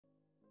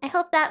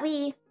hope that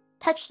we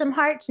touched some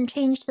hearts and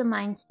changed some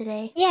minds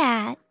today.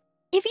 Yeah.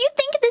 If you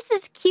think this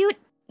is cute,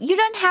 you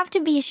don't have to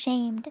be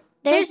ashamed.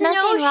 There's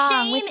nothing no wrong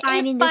shame with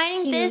in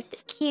finding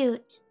this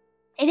cute.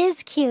 It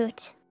is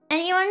cute.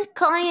 Anyone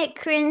calling it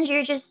cringe,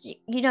 you're just,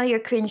 you're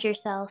cringe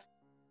yourself.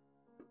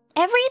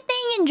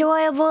 Everything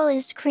enjoyable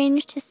is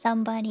cringe to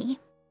somebody.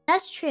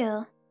 That's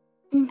true.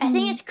 Mm-hmm. I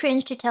think it's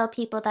cringe to tell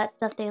people that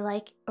stuff they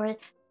like or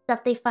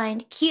stuff they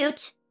find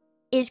cute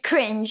is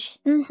cringe.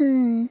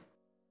 Mm-hmm.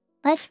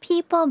 Let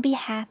people be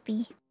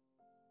happy.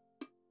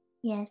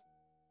 Yes.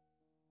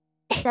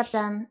 Except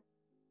them.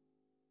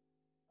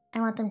 I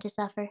want them to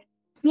suffer.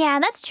 Yeah,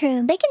 that's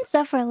true. They can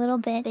suffer a little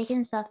bit. They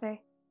can suffer.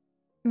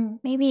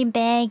 Maybe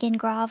beg and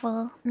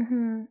grovel.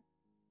 Mm-hmm.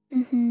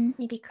 Mm-hmm.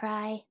 Maybe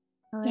cry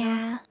a little.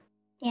 Yeah.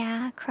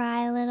 Yeah,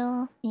 cry a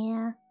little.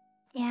 Yeah.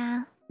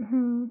 Yeah.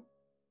 Mm-hmm.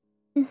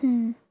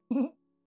 Mm-hmm.